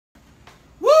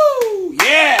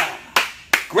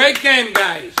Great game,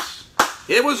 guys.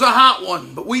 It was a hot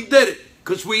one, but we did it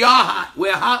because we are hot.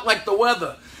 We're hot like the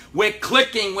weather. We're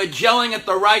clicking. We're gelling at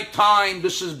the right time.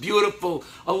 This is beautiful.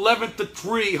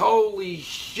 11-3. Holy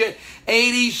shit.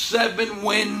 87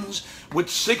 wins with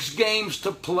 6 games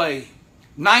to play.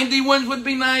 90 wins would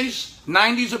be nice.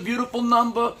 90's a beautiful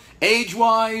number,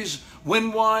 age-wise,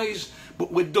 win-wise.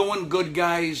 But we're doing good,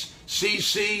 guys.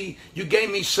 CC, you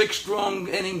gave me 6 strong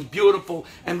innings, beautiful.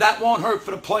 And that won't hurt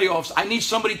for the playoffs. I need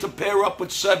somebody to pair up with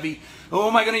Sevy. Who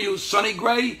am I going to use? Sonny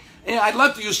Gray? Yeah, I'd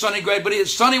love to use Sonny Gray, but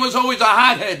Sonny was always a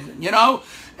hothead, you know?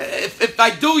 If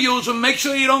I do use him, make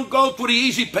sure you don't go through the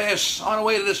easy pass on the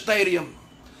way to the stadium.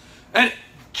 And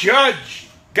Judge,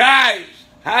 guys,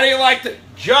 how do you like the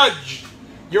Judge?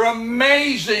 You're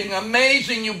amazing,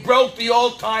 amazing. You broke the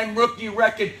all-time rookie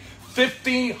record,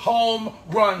 50 home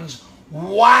runs.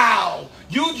 Wow.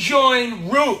 You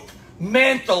joined Ruth,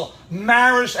 Mantle,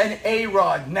 Maris, and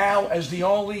A-Rod now as the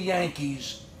only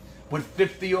Yankees with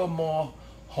 50 or more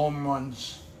home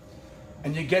runs.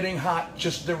 And you're getting hot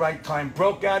just at the right time.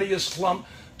 Broke out of your slump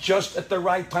just at the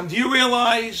right time. Do you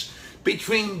realize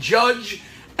between Judge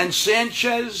and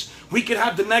Sanchez, we could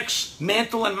have the next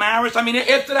Mantle and Maris? I mean,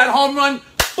 after that home run,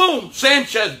 boom,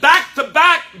 Sanchez, back to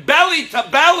back, belly to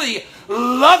belly.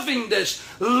 Loving this,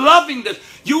 loving this.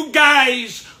 You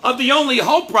guys are the only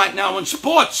hope right now in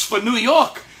sports for New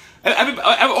York.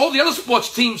 All the other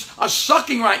sports teams are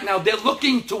sucking right now. They're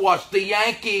looking to us, the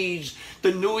Yankees,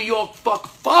 the New York,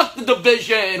 fuck the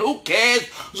division. Who cares?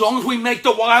 As long as we make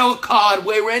the wild card,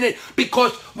 we're in it.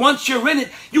 Because once you're in it,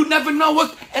 you never know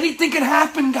what, anything can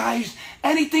happen, guys.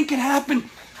 Anything can happen.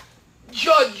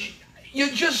 Judge,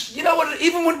 you just, you know what,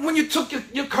 even when you took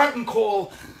your curtain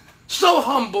call, so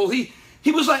humble.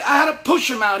 He was like, I had to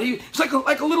push him out. He's like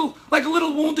a little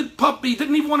wounded puppy.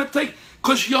 Didn't even want to take,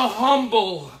 because you're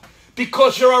humble.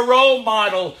 Because you're a role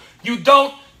model. You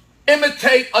don't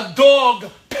imitate a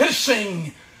dog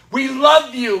pissing. We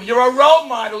love you. You're a role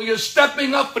model. You're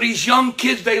stepping up for these young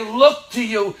kids. They look to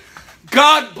you.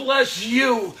 God bless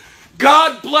you.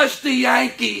 God bless the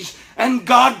Yankees. And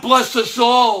God bless us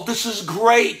all. This is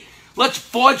great. Let's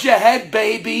forge ahead,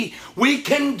 baby. We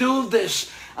can do this.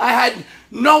 I had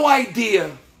no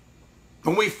idea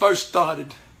when we first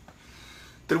started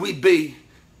that we'd be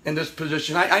in this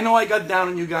position. I know I got down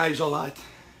on you guys a lot.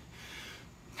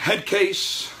 Head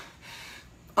case,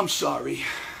 I'm sorry.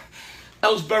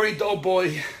 Ellsbury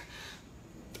Doughboy,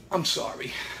 I'm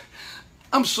sorry.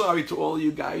 I'm sorry to all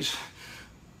you guys.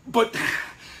 But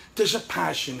there's a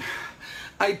passion.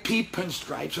 I pee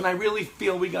pinstripes, and I really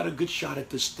feel we got a good shot at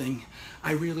this thing.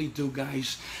 I really do,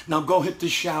 guys. Now go hit the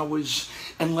showers,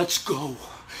 and let's go.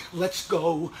 Let's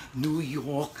go, New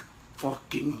York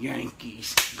fucking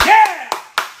Yankees. Yeah!